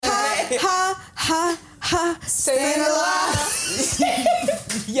Ha, ha, ha. Staying alive.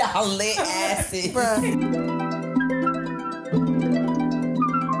 Y'all lit acid. Bruh.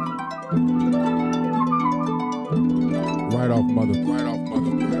 Right off mother.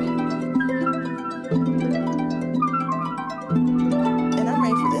 And I'm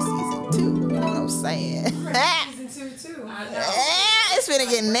ready for this season 2. You know what I'm saying? Season 2 too. I know. It's finna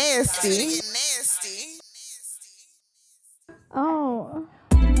get nasty. Oh.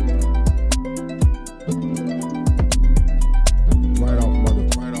 Right off mother.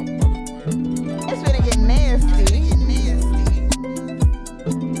 It's finna get nasty.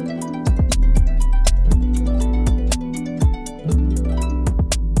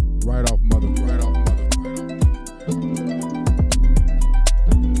 Right off mother.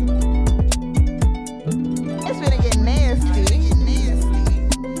 It's finna get nasty.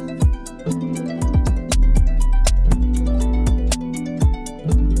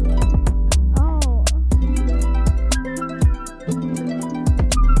 Oh.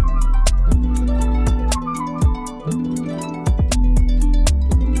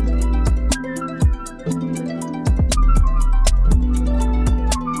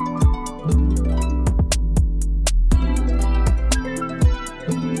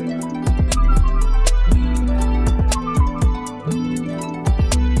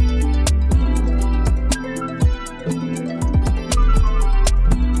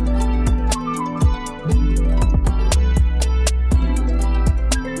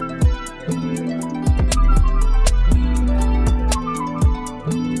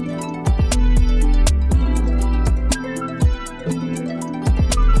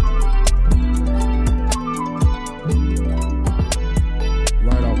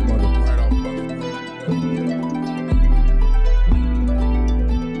 Right off mother.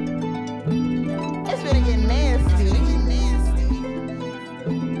 It's finna get nasty.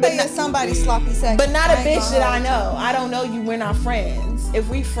 Say it's somebody's sloppy seconds. But not a ain't bitch gonna that I hold you. know. I don't know you. We're not friends. If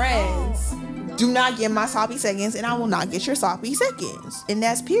we friends, Do not get my sloppy seconds, and I will not get your sloppy seconds. And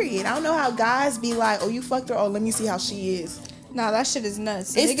that's period. I don't know how guys be like, oh, you fucked her. Oh, let me see how she is. Nah, that shit is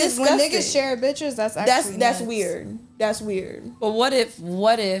nuts. It's Niggas, when disgusting. niggas share bitches, that's actually That's nuts. weird. That's weird. But what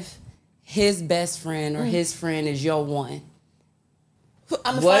if his best friend or his friend is your one?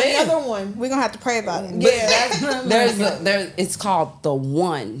 I'm gonna What find if? the other one. We gonna have to pray about it. Yeah. There's it's called the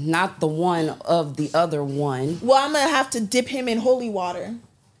one, not the one of the other one. Well, I'm gonna have to dip him in holy water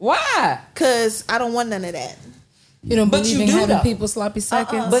Why? because I don't want none of that. You don't But believe you in do, having though. people sloppy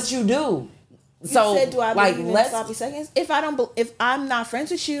seconds? But you do. You So said, do I like believe in let's sloppy seconds? If I'm not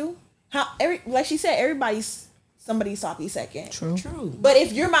friends with you, like she said, everybody's somebody's sloppy second. true. But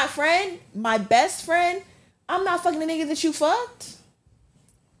if you're my friend, my best friend, I'm not fucking the nigga that you fucked.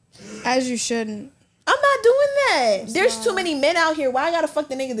 As you shouldn't. I'm not doing that. There's too many men out here. Why I gotta fuck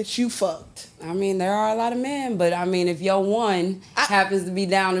the nigga that you fucked? I mean, there are a lot of men, but I mean, if your one happens to be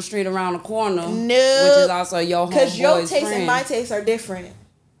down the street around the corner, No, which is also your because your homeboy's taste friend. and my tastes are different.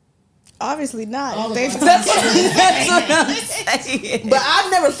 Obviously not. That's what I'm saying. But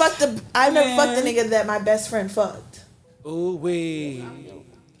I've never fucked the nigga that my best friend fucked. Ooh wee.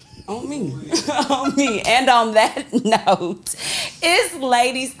 On me. On me. And on that note, it's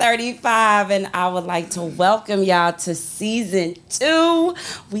Ladies 35, and I would like to welcome y'all to season 2.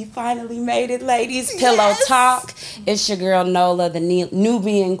 We finally made it, ladies. Pillow Talk. It's your girl Nola, the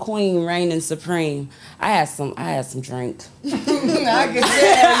Nubian queen, reigning supreme. I had some drink. I could tell.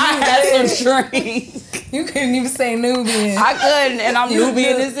 I had some drink. You couldn't even say Nubian. I couldn't, and I'm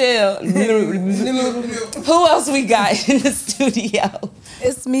Nubian as hell. Who else we got in the studio?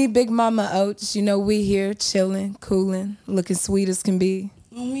 It's me, Big Mama Oats. You know, we here chilling, cooling, looking sweet as can be.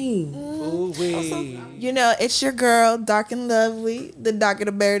 Me. Ooh wee. You know, it's your girl, dark and lovely, the darker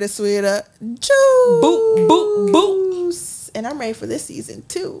the berry, the sweeter. Juice. Boop, boop, boop. And I'm ready for this season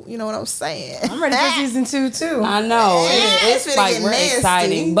 2. You know what I'm saying? I'm ready for season 2 too. I know. It's It's finna like get we're nasty.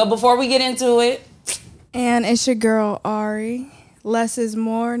 exciting. But before we get into it, And it's your girl, Ari. Less is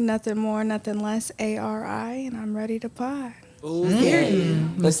more, nothing less, ARI. And I'm ready to pie. Ooh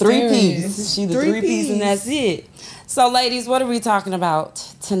the 3 piece. She the 3 piece and that's it. So ladies, what are we talking about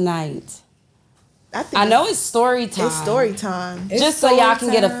tonight? I know it's story time. It's story time. Just so y'all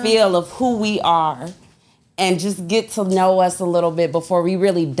can get a feel of who we are and just get to know us a little bit before we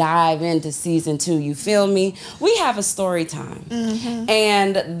really dive into season 2. You feel me? We have a story time.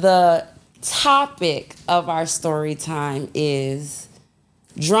 And the topic of our story time is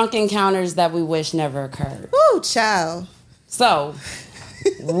drunk encounters that we wish never occurred. Woo, child. So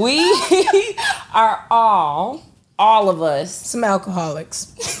we are all of us. Some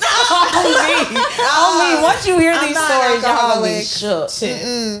alcoholics. On me. Once you hear I'm these not stories, y'all gonna be alcoholic. shook.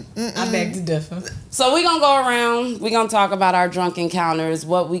 Shit. I beg to differ. So we're gonna go around. We're gonna talk about our drunk encounters,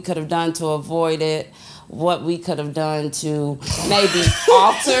 what we could have done to avoid it, what we could have done to maybe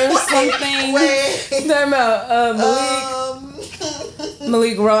alter something. Time out.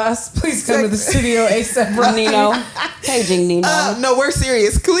 Malik Ross, please come to the studio ASAP. Rocky. Nino. Paging Nino. No, we're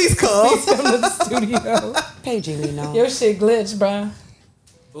serious. Please come. Come to the studio. Paging Nino. Your shit glitched, bro.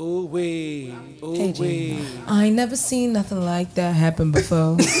 Ooh wee. Ooh wee. I ain't never seen nothing like that happen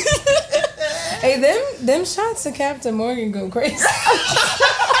before. Hey, them shots of Captain Morgan go crazy.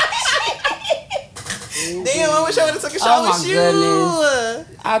 Damn, I wish I would have took a shot Oh, my with you.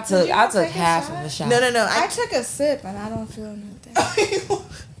 goodness. I took take a half shot? of a shot. No. I took a sip and I don't feel nothing.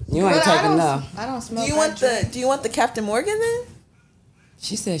 You ain't But I taking don't, enough. I don't smell. Do you want the Captain Morgan then?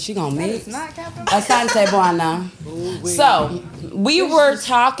 She said she gonna mix. It's not Captain. Asante Buana. So, we were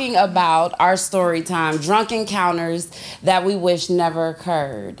talking about our story time, drunk encounters that we wish never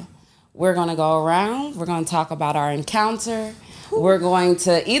occurred. We're going to go around. We're going to talk about our encounter. We're going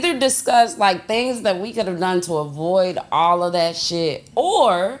to either discuss like things that we could have done to avoid all of that shit,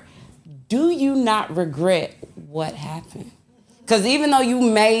 or do you not regret what happened? Because even though you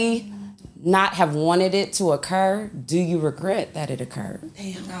may not have wanted it to occur, do you regret that it occurred?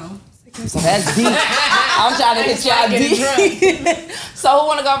 Damn. So that's deep. I'm trying to hit y'all deep. So who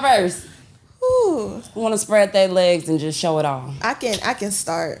want to go first? Whew. Who want to spread their legs and just show it all? I can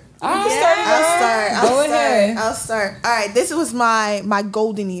start. All right. I'll start. All right, this was my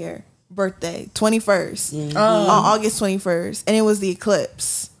golden year birthday, 21st, on August 21st, and it was the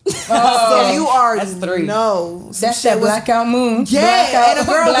eclipse. So you already That's 3. know. Some That's shit that was- blackout moon. Yeah, blackout, and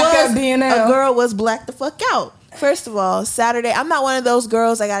blackout DNL. a girl was black the fuck out. First of all, Saturday, I'm not one of those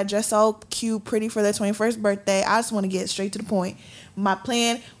girls that got dressed all cute, pretty for their 21st birthday. I just want to get straight to the point. My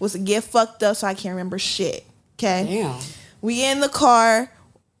plan was to get fucked up so I can't remember shit. Okay? Damn. We in the car.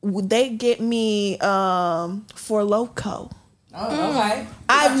 They get me for Loco. Oh, okay.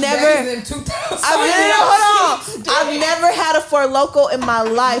 I've never. in 2000. Hold on. I've never had a Four Loco in my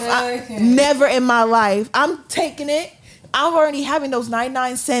life. Never in my life. I'm taking it. I'm already having those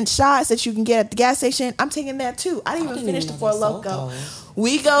 99-cent shots that you can get at the gas station. I'm taking that too. I didn't even finish the Four Loco.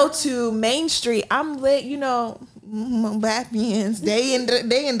 We go to Main Street. I'm lit. You know, Batmans.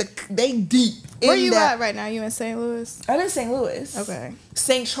 They deep. Where you at right now? You in St. Louis? I'm in St. Louis. Okay.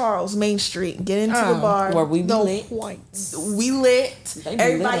 St. Charles, Main Street. Get into the bar. Where we be The lit. whites. We lit. They be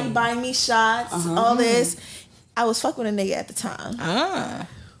Everybody lit. buying me shots. All this. I was fucking with a nigga at the time.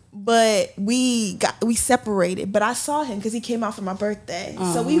 But we separated. But I saw him because he came out for my birthday.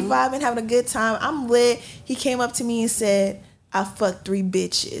 So we vibing, having a good time. I'm lit. He came up to me and said, I fucked 3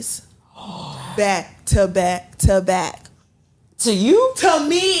 bitches. Back to back to back. To you? To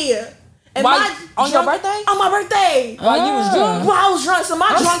me. And Why- my on your drunk- birthday? On my birthday. While you was drunk? While I was drunk. So my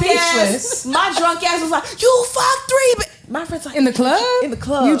I'm drunk speechless. ass was like, you fucked 3 my friend's like, In the club? In the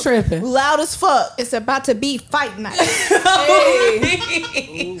club. You tripping. Loud as fuck. It's about to be fight night.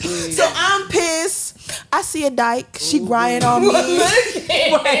 So I'm pissed. I see a dyke. She grinding on me. The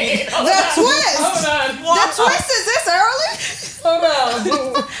twist. The twist is this early? Hold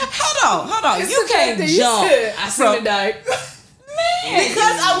on. You can't jump. I see the dyke.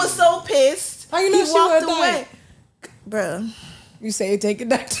 Because I was so pissed. How you know he she walked was a away. Bruh. You say take it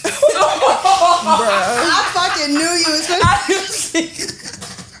back. I fucking knew you was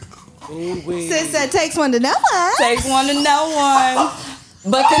Ooh wee. Since that takes one to know one. Takes one to know one.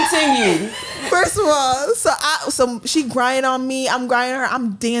 But continue. First of all, so she grinding on me. I'm grinding her.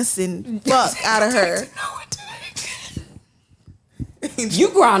 I'm dancing fuck out of her. You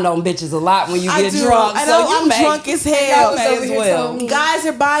grind on bitches a lot when you I get do. drunk. I so know you I'm may, drunk as hell. You may as well. Guys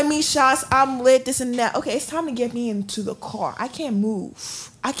are buying me shots. I'm lit, this and that. Okay, it's time to get me into the car. I can't move.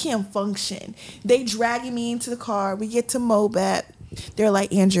 I can't function. They dragging me into the car. We get to Mobat. They're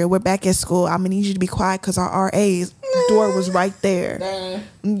like, Andrea, we're back at school. I'm gonna need you to be quiet because our RA's door was right there.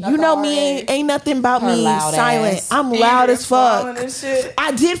 You know me, ain't nothing about Her me loud silent. ass. I'm loud as fuck. Shit.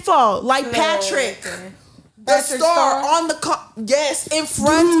 I did fall like Patrick. The star on the car, yes, in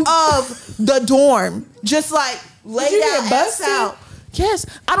front of the dorm, just like laid you out, get busted? out. Yes,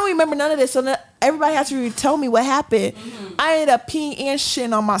 I don't remember none of this. So everybody has to tell me what happened. I ended up peeing and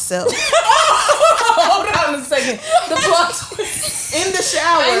shitting on myself Hold on a second. The plot in the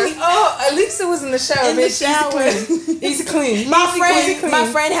shower. at least it was in the shower. In the bitch. shower. Easy clean. My Easy clean. my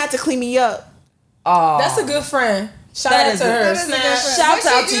friend had to clean me up. Oh, That's a good friend. Shout That out is to a- her. that is a Snap. good friend. Shouts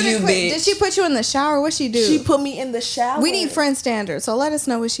out to you, bitch. Did she put you in the shower? What she do? She put me in the shower. We need friend standards, so let us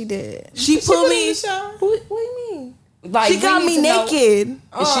know what she did. She put me in the shower? What do you mean? Like, She got we me need to know- naked.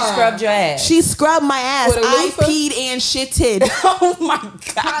 And she scrubbed your ass. She scrubbed my ass. With a I loofah? peed and shitted. Oh my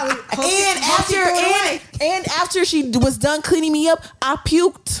God. And after she was done cleaning me up, I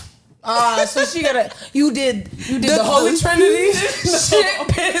puked. So she got you did the Holy Trinity? Shit,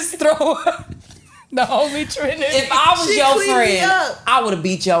 piss, throw up. The Holy Trinity. If I was She your cleaned me friend, up. I would have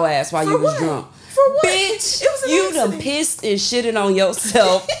beat your ass while you was what? drunk. For what? Bitch, It was an you done accident. pissed and shitted on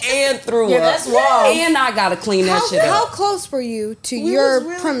yourself and threw Yeah, up. that's wild. And I gotta clean that shit How up. close were you to We your was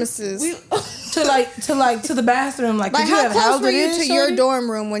really- premises? to the bathroom. Like Like, could you how have close held were it you in, to your shorty? dorm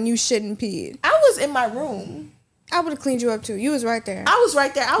room when you shit and peed? I was in my room. I would have cleaned you up too. You was right there. I was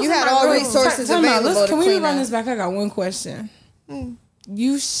right there. I was You in had my all room. resources Time out. available to Can we clean run up. this back? I got one question.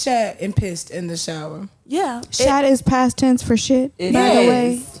 You shat and pissed in the shower. Yeah. Shat is past tense for shit. It by the is.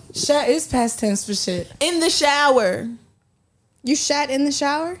 way, Shat is past tense for shit. In the shower. you shat in the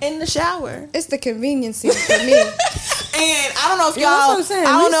shower. In the shower. It's the convenience for me. And I don't know if Yeah, that's y'all, what I'm saying. I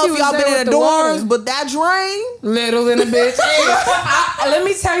At don't least know you if y'all was been there in the with the water. dorms, but that drain. Little in a bitch. Let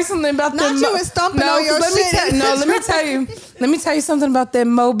me tell you something about Not them. you was stomping on your let me shit. let me tell you. Let me tell you something about them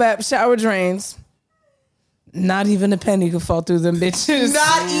Mobap shower drains. Not even a penny could fall through them bitches.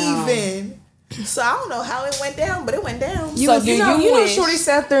 Not even. So I don't know how it went down, but it went down. So do you know, wish- Shorty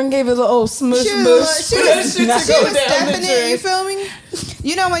sat there and gave it a little smush She mush. was for that shit to go down the stepping it. You drain. feel me?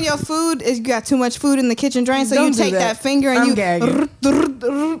 You know when your food is, you got too much food in the kitchen drain, so Don't you do take that. that finger and I'm you. gagging.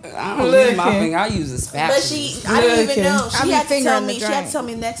 I don't use my Looking. finger. I use a spatula. But I didn't even Looking. know. I She be had to fingering tell the me. She had drain. to tell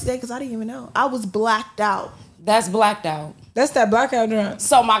me the next day because I didn't even know. I was blacked out. That's blacked out. That's that blackout drunk.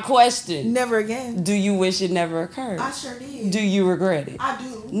 So my question, Never again. do you wish it never occurred? I sure did. Do you regret it? I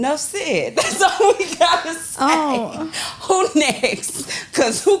do. Enough said. That's all we gotta say. Oh. Who next?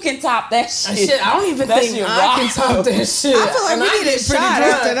 Cause who can top that shit? Shit, I don't even That think shit I can wild. top that shit. I feel like And we I need a get pretty shot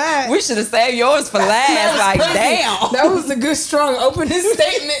drunk. after that. We should have saved yours for last. Like, damn. That was a good, strong opening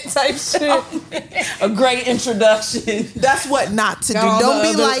statement type shit. A great introduction. That's what not to do. Got all Don't the be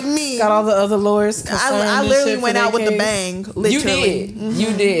other- like me. Got all the other lawyers. I literally went out with the bang. Literally. You did.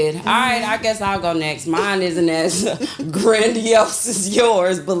 You did. All right, I guess I'll go next. Mine isn't as grandiose as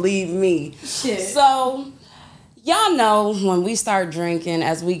yours, believe me. Shit. So, y'all know when we start drinking,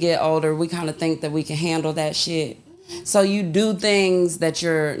 as we get older, we kind of think that we can handle that shit. So you do things that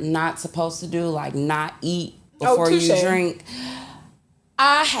you're not supposed to do, like not eat before you touche. drink.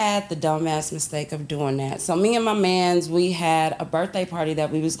 I had the dumbass mistake of doing that. So me and my mans, we had a birthday party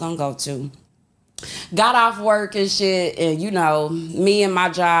that we was gonna go to. Got off work and shit, and you know, me and my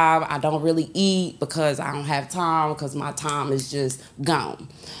job, I don't really eat because I don't have time, because my time is just gone.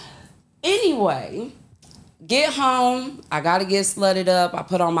 Anyway, get home, I gotta get slutted up, I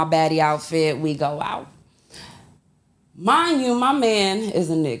put on my baddie outfit, we go out. Mind you, my man is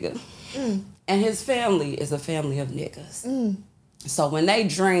a nigga, and his family is a family of niggas. So when they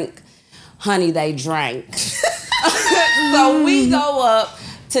drink, honey, they drank. So we go up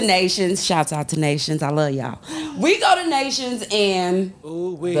to Nations. Shouts out to Nations. I love y'all. We go to Nations and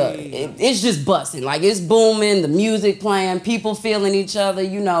it's just busting. Like, it's booming, the music playing, people feeling each other.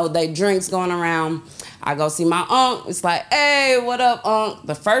 You know, they drinks going around. I go see my uncle. It's like, hey, what up, uncle?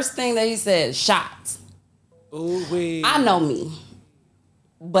 The first thing that he said is shots. I know me,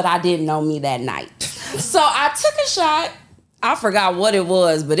 but I didn't know me that night. So I took a shot. I forgot what it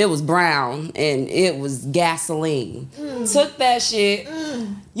was, but it was brown and it was gasoline. Took that shit.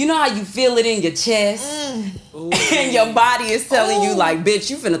 You know how you feel it in your chest? And your body is telling you, like,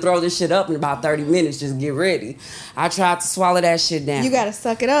 bitch, you finna throw this shit up in about 30 minutes. Just get ready. I tried to swallow that shit down. You gotta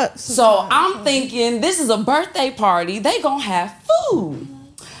suck it up. So I'm thinking, this is a birthday party. They gonna have food.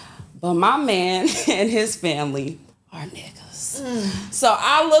 But my man and his family are niggas. So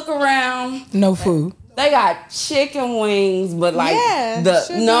I look around. No food. They got chicken wings, but like Yeah, the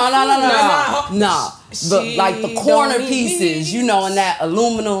should be no, She but like the don't corner eat pieces, you know, in that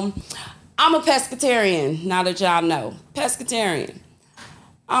aluminum. I'm a pescatarian. Now that y'all know, pescatarian.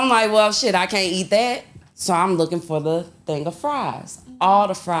 I'm like, well, shit, I can't eat that, so I'm looking for the thing of fries. All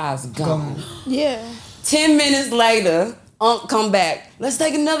the fries gone. yeah. 10 minutes later, Unc come back. Let's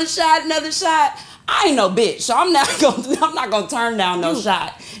take another shot, another shot. I ain't no bitch, so I'm not gonna turn down no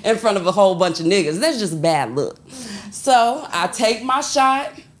shot in front of a whole bunch of niggas. That's just a bad look. So I take my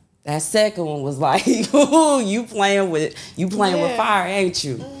shot. That second one was like, ooh, you playing with fire, ain't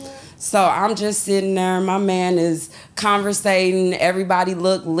you? So I'm just sitting there. My man is conversating. Everybody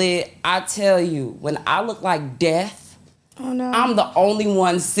look lit. I tell you, when I look like death, Oh no. I'm the only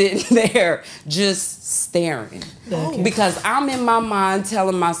one sitting there just staring. Because I'm in my mind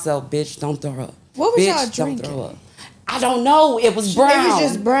telling myself, bitch, don't throw up. What was Bitch, y'all don't drinking? throw up. I don't know. It was brown. It was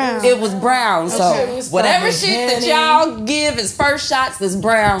just brown. It was brown. Okay. So whatever Probably shit that Henny. y'all give as first shots that's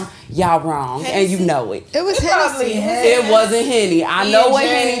brown, y'all wrong, and you know it. It was Probably Hennessy. It wasn't Henny. I know what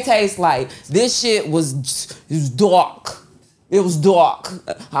E&J. Henny tastes like. This shit was dark. It was dark.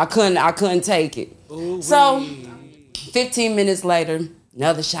 I couldn't take it. So 15 minutes later,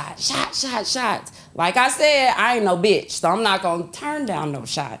 another shot. Shot. Like I said, I ain't no bitch, so I'm not gonna turn down no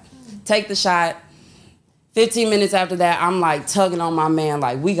shot. Take the shot. 15 minutes after that, I'm like tugging on my man,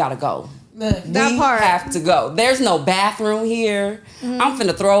 like, we gotta go. Look, We That part. have to go. There's no bathroom here. I'm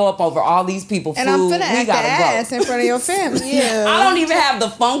finna throw up over all these people food. And I'm finna we act the gotta ass go. in front of your family. I don't even have the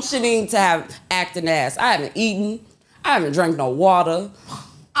functioning to have acting ass. I haven't eaten. I haven't drank no water.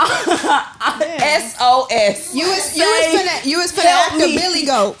 SOS. You was finna Help act me. a Billy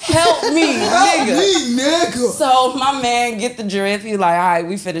Goat. Help me, nigga. nigga. So my man get the drip. He like, all right,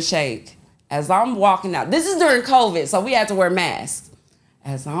 we finna shake. As I'm walking out, this is during COVID, so we had to wear masks.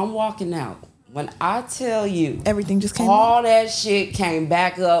 As I'm walking out, when I tell you, Everything just came all that shit came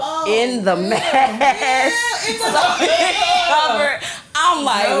back up in the mask. So it covered. I'm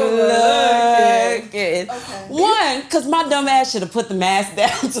like, looking. One, because my dumb ass should have put the mask down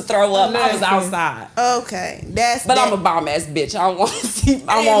to throw up. I was outside. Okay, that's. But that. I'm a bomb ass bitch. I don't want to see.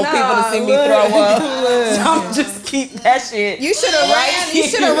 I want people to see me throw up. So I'm just keep that shit. You should have ran. You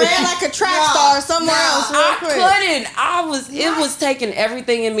should have ran like a track star somewhere else. Real I quick. couldn't. It was taking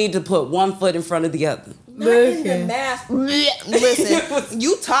everything in me to put one foot in front of the other. the mask. Listen,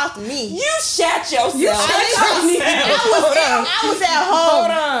 you talked to me. You shat yourself. I was at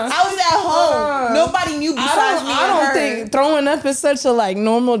home. I was at home. Nobody knew besides me I and don't her. think throwing up is such a like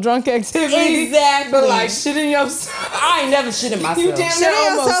normal drunk activity. Exactly. But like shitting yourself. I ain't never shitting myself. You damn near Shitting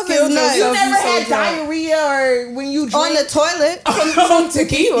almost yourself is killed nuts. You yourself. never so had drunk. diarrhea or when you drink. On the toilet. From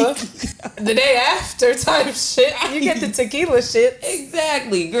tequila. The day after type shit. You get the tequila shit.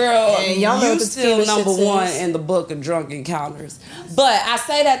 Exactly, girl. And y'all know you what the still tequila number shit one says. in the book of drunk encounters. But I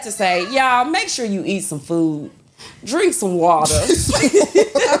say that to say, y'all, make sure you eat some food, drink some water.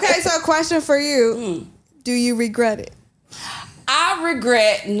 Okay, so a question for you. Do you regret it? I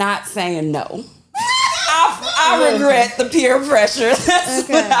regret not saying no. I regret the peer pressure. That's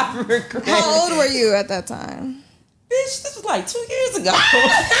Okay. what I regret. How old were you at that time? Bitch, this was like 2 years ago.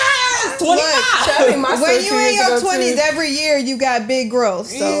 25. I think my When son you 2 in years your ago, 20s, too. every year you got big growth.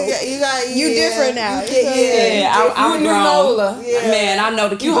 So you yeah. different now. Yeah, I'm You grown. Nola. Man, I know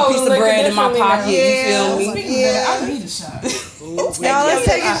to keep You a hold piece of liquor bread in my differently pocket. now. You feel me? Yeah. I need a shot. Y'all, let's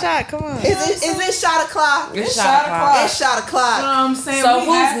take a shot. Come on. Is it shot o'clock? It's shot o'clock. It's shot o'clock. I'm saying So we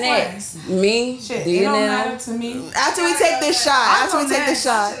who's halfway. next? Me? Shit, it don't matter DNL? to me. After we take this shot. After we take this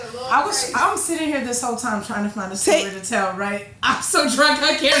shot. I'm sitting here this whole time trying to find a story to tell, right? I'm so drunk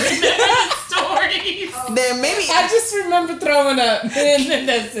I can't remember stories. Then maybe I just remember throwing up, and then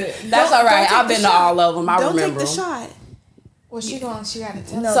that's it. That's all right. I've been to all of them. I don't remember take the them. shot. Well, she got to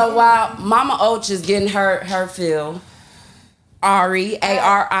tell. So while Mama Oach is getting her fill, Ari,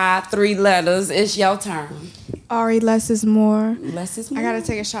 A-R-I, 3 letters, it's your turn. Ari, less is more. Less is I more. gotta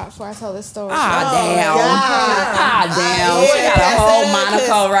take a shot before I tell this story. Ah, damn. She got a whole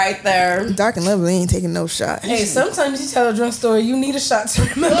Monaco right there. Dark and lovely ain't taking no shot. Hey, sometimes you tell a drunk story, you need a shot to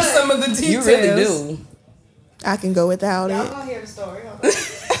remember some of the details. You really do. I can go without it. gonna hear the story.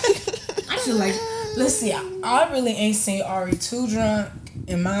 I feel like, let's see, I really ain't seen Ari too drunk,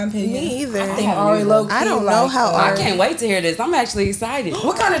 in my opinion. Me either. I think Ari low key. I don't know how I Ari. can't wait to hear this. I'm actually excited.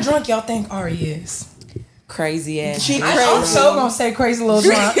 What kind of drunk y'all think Ari is? Crazy ass. She I'm crazy. so gonna say crazy little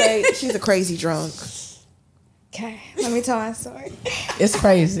drunk. She's a crazy drunk. Okay, let me tell my story. It's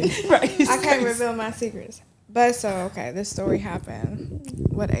crazy. I can't reveal my secrets. But so, okay, this story happened.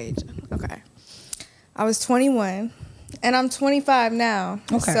 What age? Okay. I was 21, and I'm 25 now.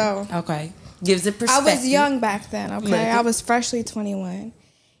 Okay. So Okay. Gives it I perspective. was young back then, okay? Look. I was freshly 21.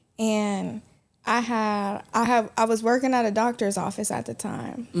 And I was working at a doctor's office at the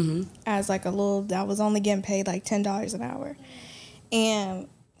time as like I was only getting paid like $10 an hour. And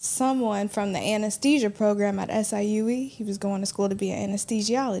someone from the anesthesia program at SIUE, he was going to school to be an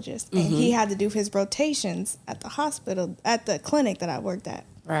anesthesiologist. And he had to do his rotations at the hospital, at the clinic that I worked at.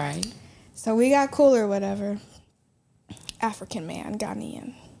 Right. So we got cool or whatever. African man,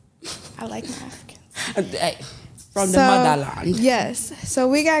 Ghanaian. I like my Africans. Hey, from the motherland. Yes. So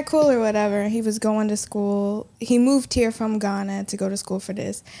we got cool or whatever. He was going to school. He moved here from Ghana to go to school for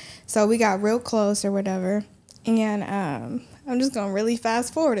this. So we got real close or whatever. And I'm just going to really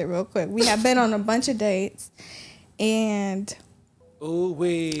fast forward it real quick. We had been on a bunch of dates. And Oh,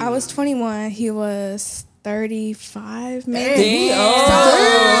 wait. I was 21. He was 35 maybe.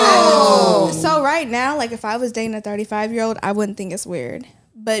 Damn. So right now, like if I was dating a 35-year-old, I wouldn't think it's weird.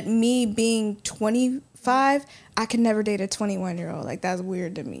 But me being 25, I could never date a 21-year-old. Like, that's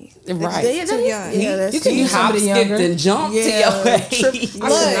weird to me. Right. It's too young. Yeah, that's You can You do hop, somebody skipped, younger. and jumped to your age.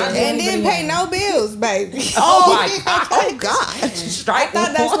 Look, and didn't pay no bills, baby. Oh my God. Oh God. Strike I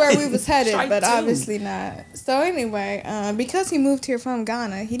thought that's one. where we was headed, Strike but two. obviously not. So anyway, because he moved here from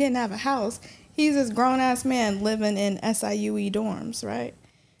Ghana, he didn't have a house. He's this grown-ass man living in SIUE dorms, right?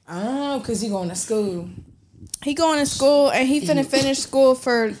 Oh, because he going to school. He going to school and he finna finish school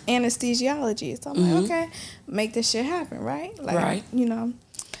for anesthesiology. So I'm like, okay, make this shit happen, right? Like, Right. you know.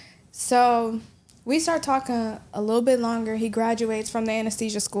 So we start talking a little bit longer. He graduates from the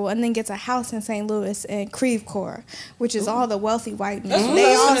anesthesia school and then gets a house in St. Louis in Creve Coeur, which is all the wealthy white men. That's what They I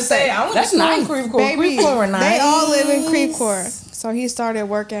was all going to say. I went to That's school in nice. Creve Coeur. Baby, Creve Coeur were nice. they all live in Creve Coeur. So he started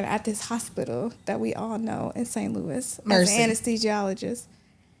working at this hospital that we all know in St. Louis Mercy. as an anesthesiologist.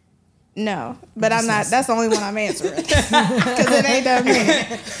 No, but I'm not. That's the only one I'm answering because it ain't that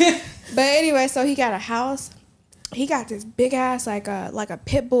many. But anyway, so he got a house. He got this big ass like a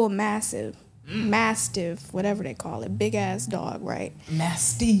pit bull mastiff, whatever they call it, big ass dog, right?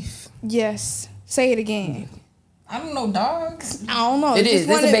 Mastiff. Yes. Say it again. I don't know dogs. I don't know. It is.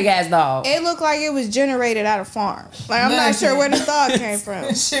 It's a big ass dog. It looked like it was generated at a farm. Like I'm not sure where this dog came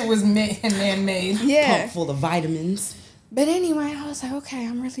from. Shit was man-made. Yeah. Pump full of vitamins. But anyway, I was like, okay,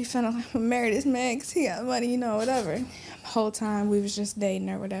 I'm really finna marry this man because he got money, you know, whatever. The whole time we was just dating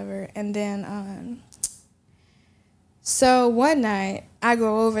or whatever. And then, so one night I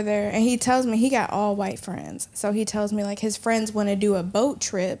go over there and he tells me he got all white friends. So he tells me like his friends want to do a boat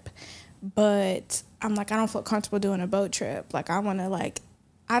trip, but I'm like, I don't feel comfortable doing a boat trip. Like I want to like,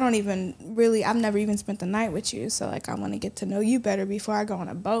 I've never even spent the night with you. So like, I want to get to know you better before I go on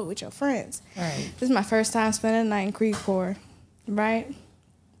a boat with your friends. Right. This is my first time spending the night in Creve Coeur, right?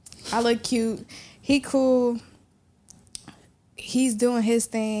 I look cute. He cool. He's doing his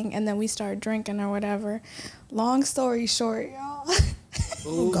thing, and then we start drinking or whatever. Long story short, y'all.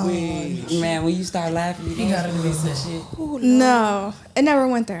 Oh, God. Man, when you start laughing, you He got to do some shit. No, it never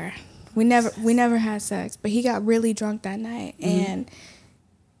went there. We never had sex, but he got really drunk that night, and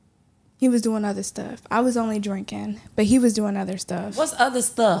he was doing other stuff. I was only drinking, but he was doing other stuff. What's other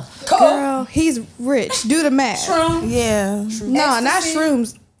stuff? Girl, he's rich. Do the math. Yeah. No, not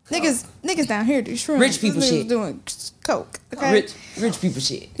shrooms. Niggas down here do shrooms. Rich people This nigga shit. was doing coke. Okay. Rich people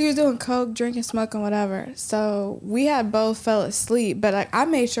shit. He was doing coke, drinking, smoking, whatever. So we had both fell asleep, but like I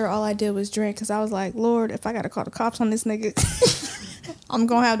made sure all I did was drink because I was like, Lord, if I gotta call the cops on this nigga, I'm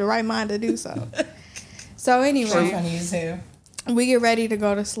gonna have the right mind to do so. So anyway, Funny as hell. we get ready to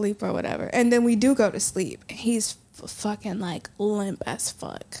go to sleep or whatever, and then we do go to sleep. He's fucking like limp as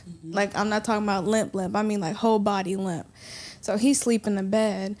fuck. Like I'm not talking about limp. I mean like whole body limp. So he's sleep in the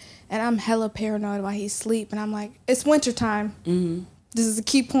bed, and I'm hella paranoid while he's asleep. And I'm like, it's wintertime. This is a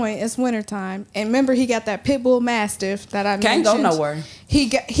key point. It's wintertime. And remember, he got that pit bull mastiff that I Can't mentioned. go nowhere. He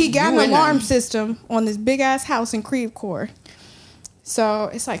got You an in alarm there. system on this big ass house in Creve Coeur. So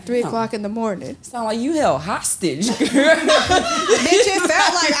it's like 3 o'clock in the morning. Sound like you held hostage, girl. Bitch, it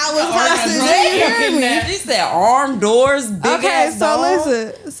felt like I was hostage. They heard me. She said armed doors, big Okay, ass so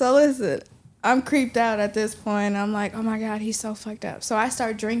dog. listen. I'm creeped out at this point. I'm like, oh my God, he's so fucked up. So I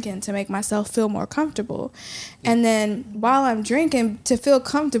start drinking to make myself feel more comfortable. And then while I'm drinking to feel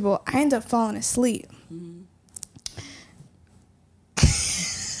comfortable, I end up falling asleep.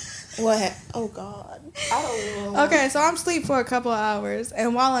 What? Oh God. I don't know. Okay, so I'm asleep for a couple of hours.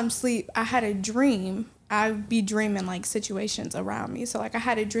 And while I'm asleep, I had a dream. I'd be dreaming like situations around me. So like I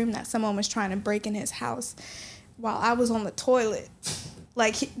had a dream that someone was trying to break in his house while I was on the toilet.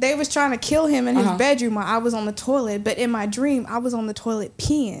 Like they was trying to kill him in his bedroom while I was on the toilet, but in my dream I was on the toilet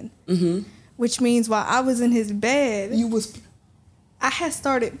peeing, which means while I was in his bed, I had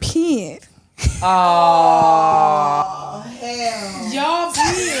started peeing. Oh, Y'all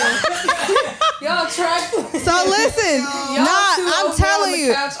weird. Y'all try. So listen, I'm telling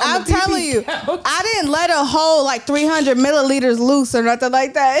you, I didn't let a whole like 300 milliliters loose or nothing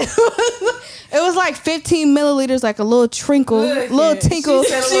like that. It was like 15 milliliters, like a little trinkle, little tinkle. She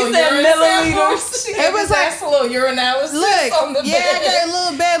said milliliters. It was like a little urinalysis on the Look, yeah, I bed. got a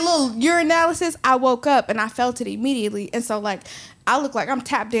little bad little urinalysis. I woke up and I felt it immediately, and so like I look like I'm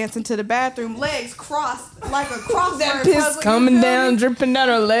tap dancing to the bathroom, legs crossed like a crossword That piss puzzle, you coming feel down, me? dripping down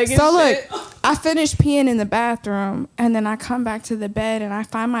her leg and So shit. look, I finished peeing in the bathroom, and then I come back to the bed and I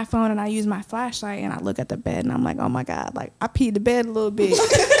find my phone and I use my flashlight and I look at the bed and I'm like, oh my God, like I peed the bed a little bit.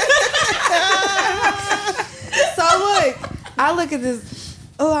 So look, I look at this.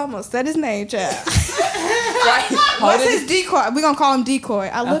 Oh, I almost said his name, child. right. What's his decoy? We're gonna call him Decoy.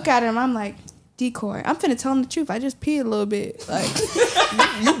 I look at him, I'm like, decoy. I'm finna tell him the truth. I just peed a little bit. Like,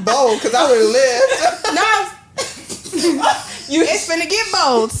 You bold, because I would have lived. no, it's finna get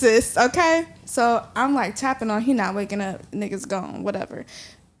bold, sis. Okay. So I'm like tapping on. He not waking up. Niggas gone. Whatever.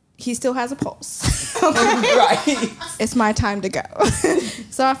 He still has a pulse. Right. It's my time to go.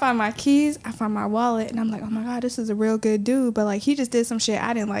 So I find my keys, I find my wallet, and I'm like, oh my God, this is a real good dude. But like, he just did some shit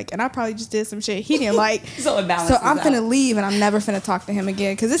I didn't like, and I probably just did some shit he didn't like. So it balances So I'm out. finna leave, and I'm never finna talk to him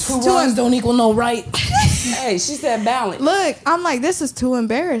again because this is Two too. wrongs don't equal no right. Hey, she said balance. Look, I'm like, this is too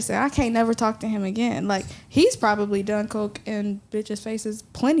embarrassing. I can't never talk to him again. Like, he's probably done coke in bitches' faces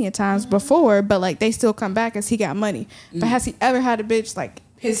plenty of times before, but like, they still come back as he got money. But has he ever had a bitch like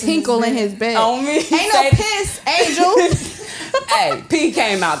tinkle in his bed? On me. Ain't no piss, Angel. Hey, P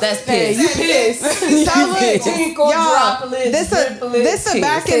came out. That's piss. You pissed. So look, y'all, this a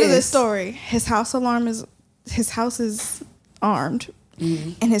back end of the story. His house is armed.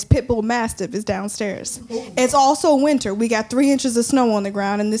 And his pit bull mastiff is downstairs. It's also winter. We got 3 inches of snow on the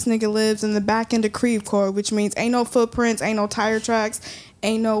ground, and this nigga lives in the back end of Creve Coeur, which means ain't no footprints, ain't no tire tracks,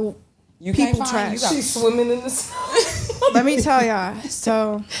 ain't no You people can't find. tracks. She's swimming in the snow. Let me tell y'all.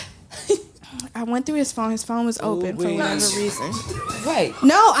 So I went through his phone. His phone was open for whatever reason. Wait.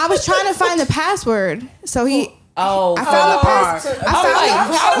 No, I was trying to find the password. So he. Oh, I found the password.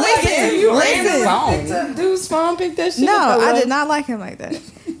 password. How did I get you listen. phone? Dude's phone picked that shit No, up. I did not like him like that.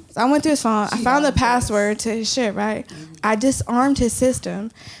 So I went through his phone. I found the password to his shit, right? I disarmed his system.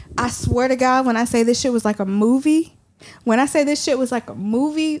 I swear to God, when I say this shit was like a movie,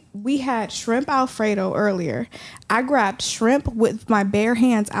 we had shrimp Alfredo earlier. I grabbed shrimp with my bare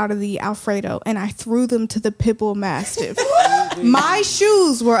hands out of the Alfredo and I threw them to the pit bull mastiff. My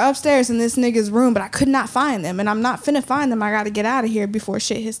shoes were upstairs in this nigga's room, but I could not find them, and I'm not finna find them. I gotta get out of here before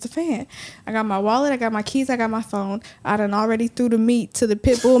shit hits the fan. I got my wallet, I got my keys, I got my phone. I done already threw the meat to the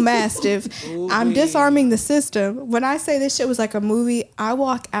pit bull mastiff. I'm disarming the system. When I say this shit was like a movie, I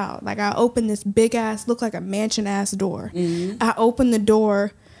walk out. Like, I open this big ass, look like a mansion ass door. I open the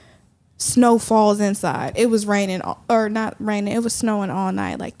door. Snow falls inside. It was raining, or not raining, it was snowing all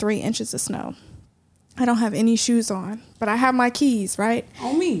night, like 3 inches of snow. I don't have any shoes on, but I have my keys, right?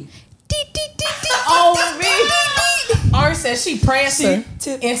 On me. On me. Ari says she prancing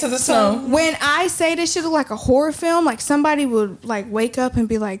into the snow. When I say this shit look like a horror film, like somebody would like wake up and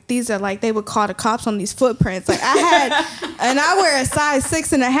be like, these are like, they would call the cops on these footprints. Like I had, and I wear a size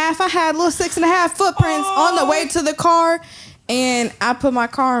 6.5. I had little 6.5 footprints on the way to the car. And I put my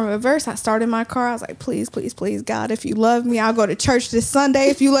car in reverse. I started my car. I was like, please, please, please, God, if you love me, I'll go to church this Sunday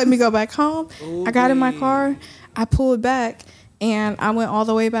if you let me go back home. I got in my car. I pulled back. And I went all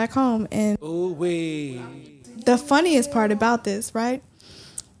the way back home. And the funniest part about this, right?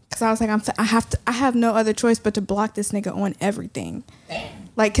 Because I was like, I have no other choice but to block this nigga on everything.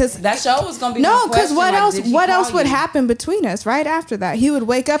 Like, cause that show was gonna be no, because what else would happen between us right after that? He would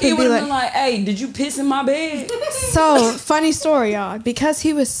wake up and be like, "Hey, did you piss in my bed?" So funny story, y'all, because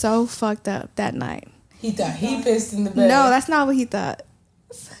he was so fucked up that night. He thought he pissed in the bed. No, that's not what he thought.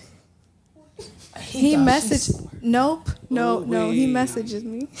 He messaged. No. He messages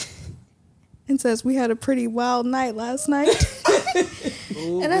me and says, "We had a pretty wild night last night."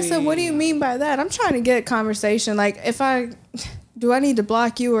 And I said, "What do you mean by that?" I'm trying to get a conversation. Like, do I need to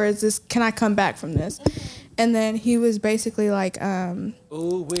block you, or can I come back from this? And then he was basically like,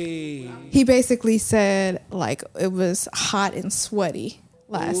 he basically said like it was hot and sweaty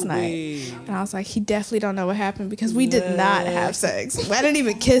last night. And I was like, he definitely don't know what happened because we did not have sex. I didn't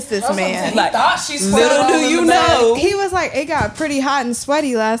even kiss this man. Like, thought she's little do you know. He was like, it got pretty hot and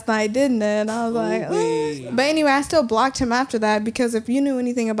sweaty last night, didn't it? And I was like, But anyway, I still blocked him after that because if you knew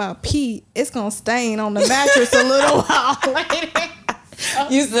anything about Pete, it's gonna stain on the mattress a little while later.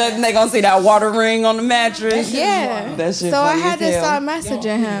 You said they gonna see that water ring on the mattress. Yeah. That shit So I funny had to as hell. start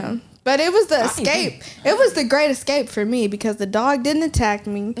messaging him. But it was the escape. It was the great escape for me because the dog didn't attack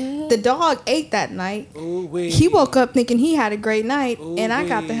me. The dog ate that night. He woke up thinking he had a great night, and I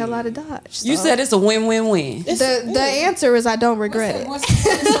got the hell out of Dodge. So. You said it's a win-win-win. The answer is I don't regret it. What's the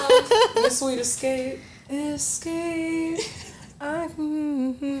song? The sweet escape. Escape.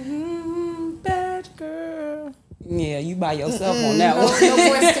 Bad girl. Yeah, you by yourself on that one. No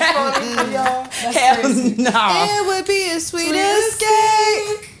Gwen Stefani for y'all. That's Hell crazy. no. It would be a sweet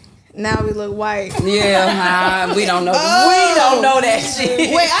escape. Now we look white. Yeah, we don't know. We don't know that shit.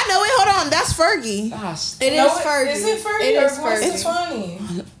 Wait, I know it. Hold on. That's Fergie. Gosh, It is Fergie. Is it Fergie It or is Gwen Fergie. Stefani?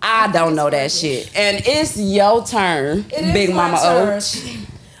 I don't know that shit. And it's your turn, Big Mama Oach.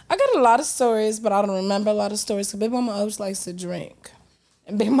 I got a lot of stories, but I don't remember a lot of stories. Big Mama Oach likes to drink.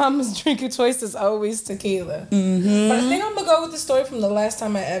 And Big Mama's drinking choice is always tequila. Mm-hmm. But I think I'm going to go with the story from the last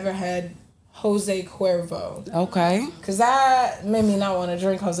time I ever had Jose Cuervo. Okay. Because that made me not want to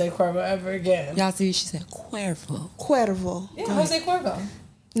drink Jose Cuervo ever again. Y'all see, she said Cuervo. Cuervo. Yeah, Jose Cuervo.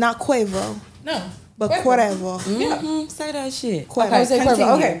 Not Quavo, No. but Cuervo. Cuervo. Yeah. Say that shit. Cuervo. Jose Cuervo.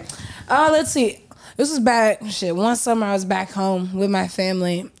 Continue. Okay. Let's see. This was back, one summer I was back home with my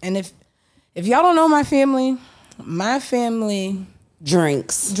family. And if y'all don't know my family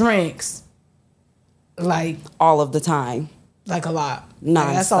Drinks. drinks like All of the time. a lot. Like,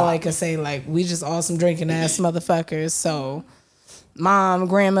 that's Non-stop. all I can say. Like, we just all some drinking ass motherfuckers. So, mom,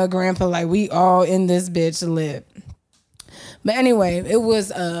 grandma, grandpa, like, we all in this bitch lit. But anyway, it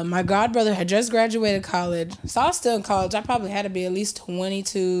was my godbrother had just graduated college. So I was still in college. I probably had to be at least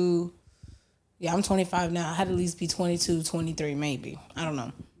 22. Yeah, I'm 25 now. I had to at least be 22, 23 maybe. I don't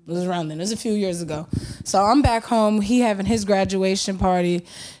know. It was around then. It was a few years ago. So I'm back home. He having his graduation party.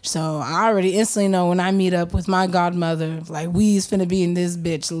 So I already instantly know when I meet up with my godmother, like, we's finna be in this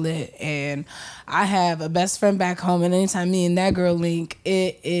bitch lit. And I have a best friend back home. And anytime me and that girl link,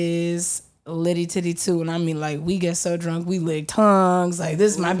 it is litty titty too. And I mean, like, we get so drunk, we lick tongues. Like,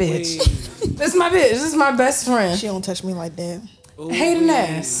 this is my bitch. This is my bitch. This is my best friend. She don't touch me like that. Hating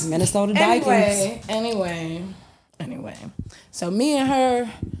ass. Minnesota Vikings. Anyway. So me and her,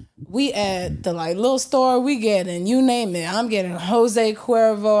 we at the little store, we getting, you name it. I'm getting Jose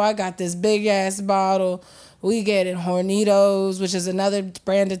Cuervo. I got this big ass bottle. We getting Hornitos, which is another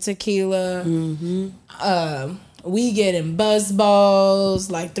brand of tequila. We getting buzz balls,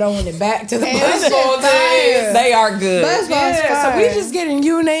 like throwing it back to the buzz ball days. They are good. Yeah, so we just getting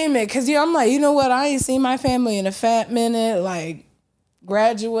you name it. Cause I'm like, you know what? I ain't seen my family in a fat minute. Like,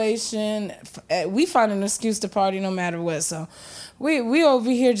 graduation, we find an excuse to party no matter what. So we over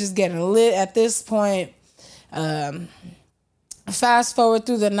here just getting lit at this point. Fast forward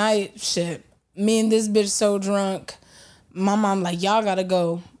through the night, shit. Me and this bitch so drunk. My mom like, y'all gotta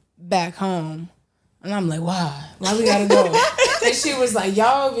go back home. And I'm like, why? Why we gotta go? And she was like,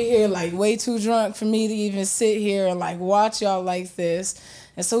 y'all over here like way too drunk for me to even sit here and like watch y'all like this.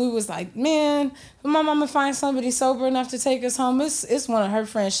 And so we was like, man, my mama find somebody sober enough to take us home. It's one of her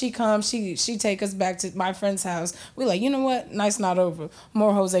friends. She comes, she take us back to my friend's house. We like, you know what? Night's not over.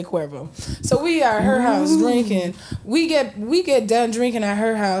 More Jose Cuervo. So we are at her house drinking. We get done drinking at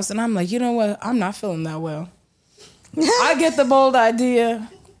her house, and I'm like, you know what? I'm not feeling that well. I get the bold idea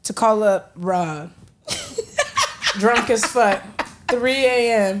to call up Rod. Drunk as fuck. 3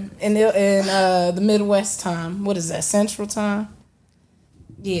 a.m. in the Midwest time. What is that? Central time?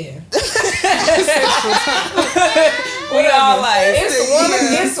 Yeah. We all like,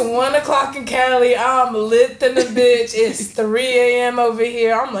 It's 1 o'clock in Cali. I'm lit than a bitch. It's 3 a.m. over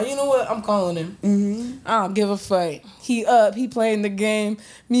here. I'm like, you know what? I'm calling him. I don't give a fuck. He up. He playing the game.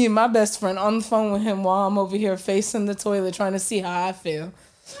 Me and my best friend on the phone with him while I'm over here facing the toilet trying to see how I feel.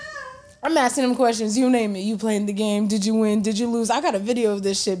 I'm asking him questions. You name it. You playing the game. Did you win? Did you lose? I got a video of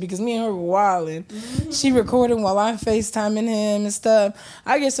this shit because me and her were wilding. She recording while I'm FaceTiming him and stuff.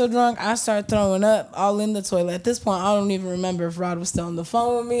 I get so drunk, I start throwing up all in the toilet. At this point, I don't even remember if Rod was still on the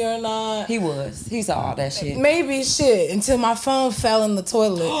phone with me or not. he was. He saw all that shit. Maybe shit until my phone fell in the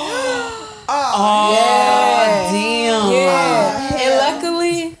toilet. Damn. Yeah.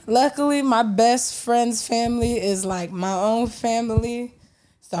 And luckily, my best friend's family is like my own family.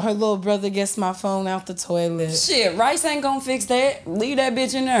 So her little brother gets my phone out the toilet. Shit, Rice ain't gonna fix that. Leave that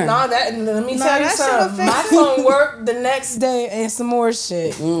bitch in there. Let me tell you something. My phone worked the next day and some more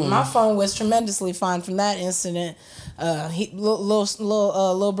shit. My phone was tremendously fine from that incident.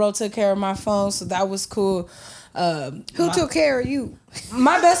 Little bro took care of my phone, so that was cool. Who took care of you?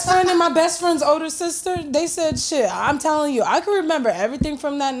 My best friend and my best friend's older sister, they said shit. I'm telling you, I can remember everything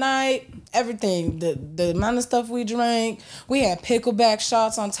from that night. Everything, the amount of stuff we drank. We had pickleback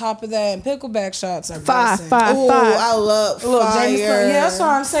shots on top of that, and pickleback shots are Five. I love Little James fire. yeah, that's what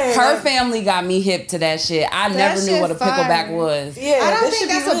I'm saying. Her Like, family got me hip to that shit. I never knew shit what a pickleback fire. was. yeah, I don't that think should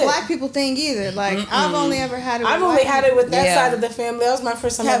that's be a lit. black people thing either. Like, I've only ever had it with I've only had it with that Yeah. side of the family. That was my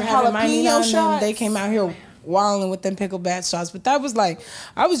first time Have ever having my jalapeno Nina, and then shots? they came out here wilding with them pickleback shots. But that was like,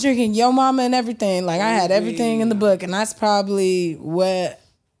 I was drinking Yo Mama and everything. Like, I had everything in the book, and that's probably what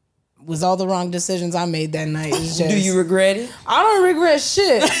was all the wrong decisions I made that night. It's just, Do you regret it? I don't regret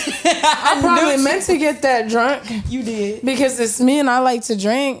shit. I probably meant to get that drunk. You did. Because it's me and I like to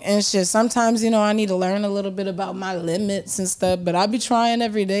drink and shit. Sometimes, I need to learn a little bit about my limits and stuff. But I be trying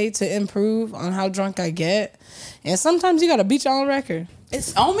every day to improve on how drunk I get. And sometimes you got to beat your own record.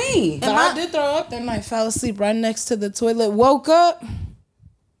 It's on me. But I did throw up that night. Fell asleep right next to the toilet. Woke up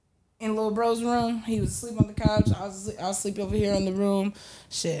in little bro's room. He was asleep on the couch. I was asleep over here in the room.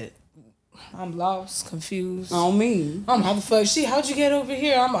 Shit. I'm lost, confused. On me. How the fuck how'd you get over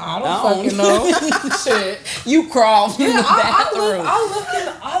here? I don't I fucking know. Shit. You crawled from the bathroom.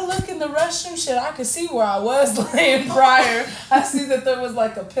 I look in the restroom. Shit, I could see where I was laying prior. I see that there was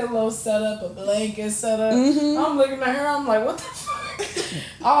like a pillow set up, a blanket set up. I'm looking at her. I'm like, what the fuck?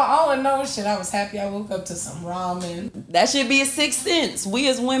 All I know is shit. I was happy I woke up to some ramen. That should be a sixth sense. We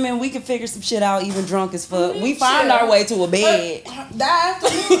as women, we can figure some shit out even drunk as fuck. We find our way to a bed. That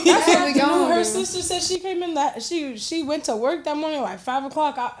afternoon, her do. sister said she came in that she went to work that morning like 5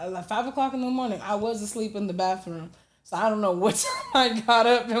 o'clock. Like 5 o'clock in the morning. I was asleep in the bathroom. So I don't know what time I got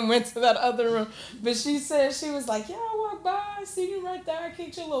up and went to that other room. But she said, she was like, yeah, I walked by, I see you right there. I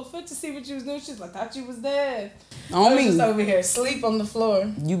kicked your little foot to see what you was doing. She's like, thought you was dead. I was just over here, sleep on the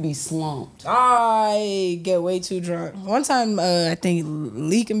floor. You be slumped. I get way too drunk. One time, I think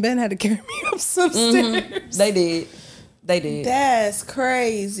Leek and Ben had to carry me up some stairs. They did. That's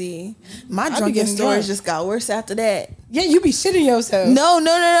crazy. My drunken getting stories drunk. just got worse after that. Yeah, you be shitting yourself. No.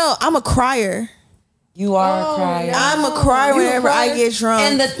 I'm a crier. You are a crier. I'm a crier whenever I get drunk.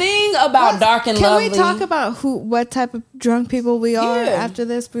 And the thing about Dark and Can Lovely. we talk about what type of drunk people we are Yeah. after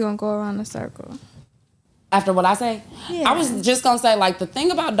this? We're gonna go around the circle. After what I say? Yeah. I was just going to say, like, the thing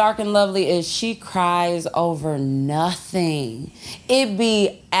about Dark and Lovely is she cries over nothing. It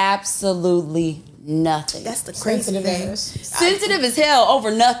be absolutely nothing. That's the crazy Sensitive thing. ass. sensitive as hell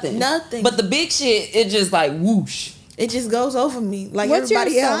over nothing. Nothing. But the big shit, it just like whoosh. It just goes over me like What's your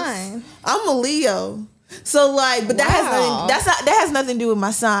everybody else. sign? I'm a Leo. So like, but that has nothing to do with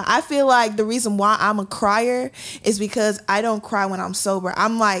my sign. I feel like the reason why I'm a crier is because I don't cry when I'm sober.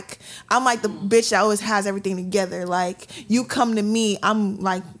 I'm like the bitch that always has everything together. Like you come to me, I'm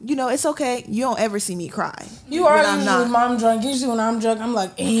like, it's okay. You don't ever see me cry. You are when I'm usually when I'm drunk. Usually when I'm drunk, I'm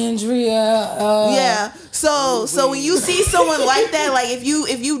like, Andrea. Yeah. So when you see someone like that, like if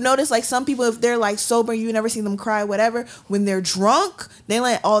you notice like some people, if they're like sober, you never see them cry, whatever. When they're drunk, they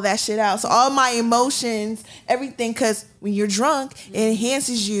let all that shit out. So all my emotions, everything, because when you're drunk, it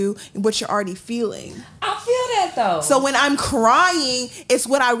enhances you in what you're already feeling. I feel that though. So when I'm crying, it's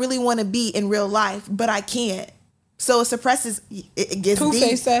what I really want to be in real life, but I can't. So it suppresses. It gets deep.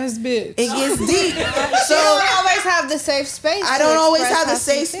 Two-faced ass bitch. It gets deep. So you don't always have the safe space. I to don't always express have the how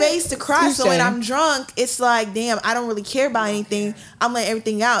safe you feel. space to cry. So when Touche. I'm drunk, it's like, damn, I don't really care about anything. I'm letting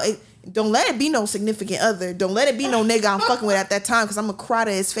everything out. Don't let it be no significant other. Don't let it be no nigga I'm fucking with at that time, because I'm gonna cry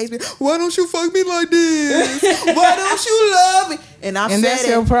to his face. Why don't you fuck me like this? Why don't you love me? And That's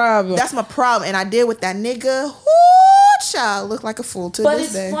your problem. That's my problem. And I did with that nigga. Whoo, child, look like a fool to But this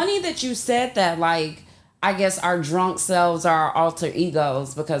it's day. funny that you said that. Like, I guess our drunk selves are our alter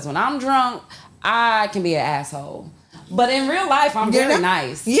egos, because when I'm drunk, I can be an asshole. But in real life, I'm very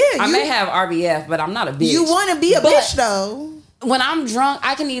nice. Yeah, I may have RBF, but I'm not a bitch. You want to be a But bitch though. when I'm drunk,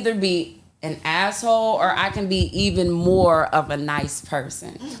 I can either be an asshole or I can be even more of a nice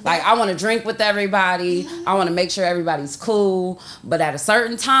person. Like, I want to drink with everybody. I want to make sure everybody's cool. But at a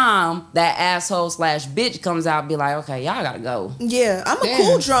certain time, that asshole / bitch comes out and be like, okay, y'all gotta go. Yeah, I'm a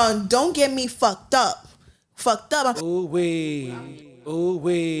cool drunk. Don't get me fucked up. Ooh wee. Ooh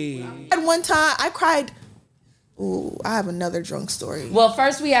wee. At one time, I cried. Ooh, I have another drunk story. Well,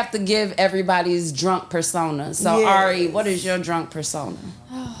 first we have to give everybody's drunk persona. So, Yes. Ari, what is your drunk persona?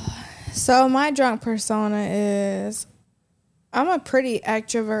 So my drunk persona is, I'm a pretty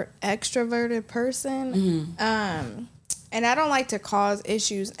extroverted person. And I don't like to cause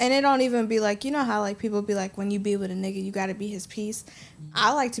issues. And it don't even be like, you know how like people be like, when you be with a nigga, you gotta be his peace.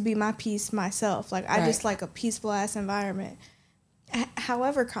 I like to be my peace myself. Like I just like a peaceful ass environment.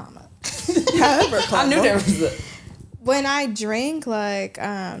 However, I knew there was a... when I drink, like,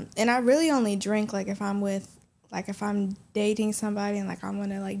 and I really only drink like if I'm dating somebody and like I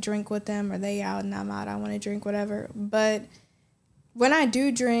want to like drink with them, or they out and I'm out, I want to drink whatever. But when I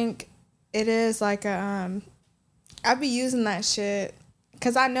do drink, it is like I be using that shit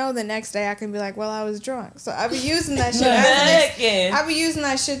because I know the next day I can be like, well, I was drunk, so I be using that shit. I be using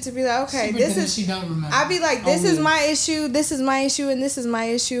that shit to be like, okay, this is. She don't remember. I be like, this is my issue, this is my issue, and this is my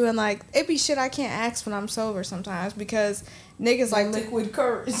issue, and like it be shit I can't ask when I'm sober sometimes because niggas like liquid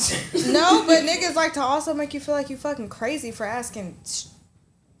courage. no, but niggas like to also make you feel like you fucking crazy for asking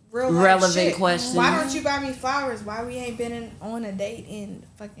real life Relevant shit. questions. Why don't you buy me flowers? Why we ain't been on a date in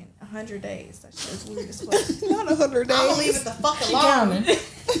fucking 100 days? That shit is weird as fuck. Not 100 days. I'm gonna leave it the fuck alone.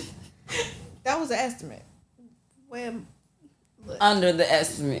 That was an estimate. When Under the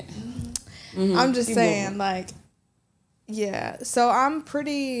estimate. I'm just saying, like, yeah. So I'm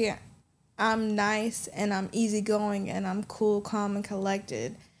nice and I'm easygoing and I'm cool, calm, and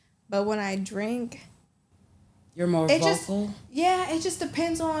collected. But when I drink, You're more It vocal? it just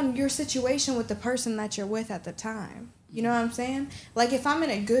depends on your situation with the person that you're with at the time. You know what I'm saying? Like, if I'm in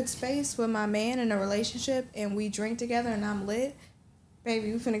a good space with my man in a relationship and we drink together and I'm lit,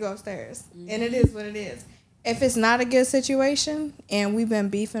 baby, we finna go upstairs. And it is what it is. If it's not a good situation and we've been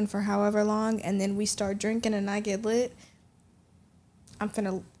beefing for however long and then we start drinking and I get lit, I'm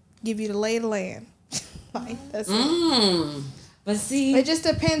finna give you the lay of the land. Like, that's it. But see, It just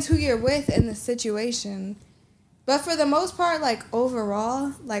depends who you're with in the situation. But for the most part, like,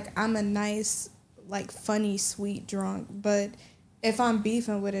 overall, like, I'm a nice, like, funny, sweet drunk. But if I'm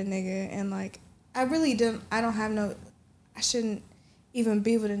beefing with a nigga and, like, I shouldn't even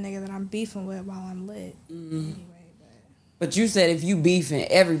be with a nigga that I'm beefing with while I'm lit. Anyway, but you said if you beefing,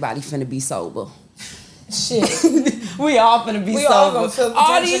 everybody finna be sober. Shit. We all finna be We sober. all gonna feel the all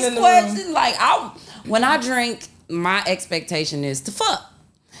tension these in the questions, like, when I drink, my expectation is to fuck.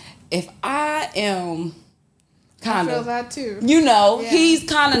 If I am kind I feel of, that too. you know, Yeah. he's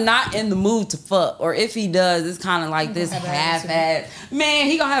kind of not in the mood to fuck, or if he does, it's kind of like this have an half-ass. Man,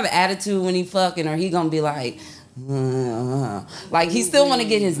 he gonna have an attitude when he fucking, or he gonna be like he still want to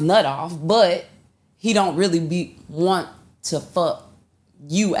get his nut off, but he don't really want to fuck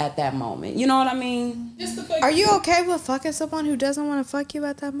you at that moment. You know what I mean? Just the fuck. Are you okay with fucking someone who doesn't want to fuck you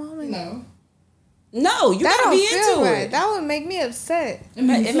at that moment? No. No, you That gotta don't be feel into right. it. That would make me upset. It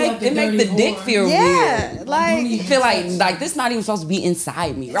make the dick feel Yeah, weird. like, You feel like this not even supposed to be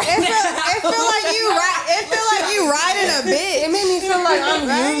inside me, right? it feel like you riding a bitch. It made me feel like I'm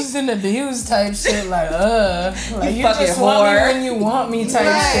Right? used and abused type shit. Like you fucking just want me whore. when you want me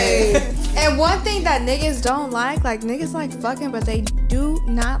type shit. And one thing that niggas don't like niggas like fucking, but they do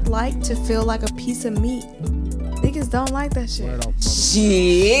not like to feel like a piece of meat. Niggas don't like that shit. Right off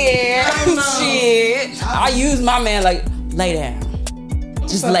mother. Shit. I use my man like, lay down.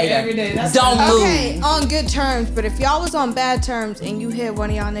 Just lay down. every day. That's Don't move. Okay, on good terms, but if y'all was on bad terms and you hit one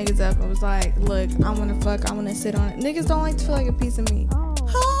of y'all niggas up and was like, look, I wanna fuck, I wanna sit on it. Niggas don't like to feel like a piece of meat.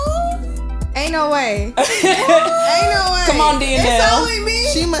 Ain't no way. Ain't no way. Come on, DNA. It's only me.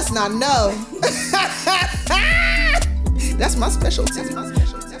 She must not know. That's my specialty.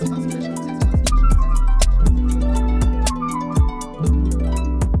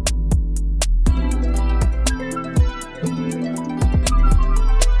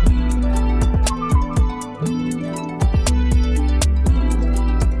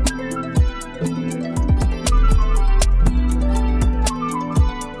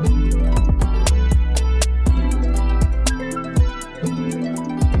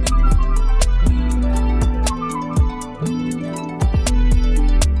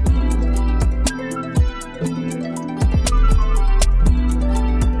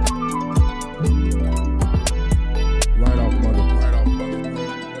 Right off mother. Right off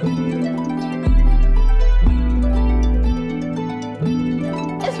mother.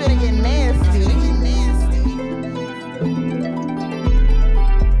 It's gonna get nasty.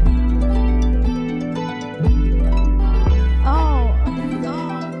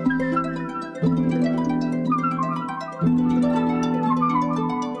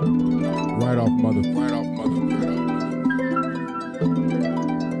 Right off mother. Right off mother. Right off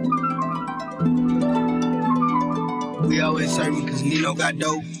mother. We always serving cause Nino got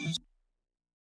dope.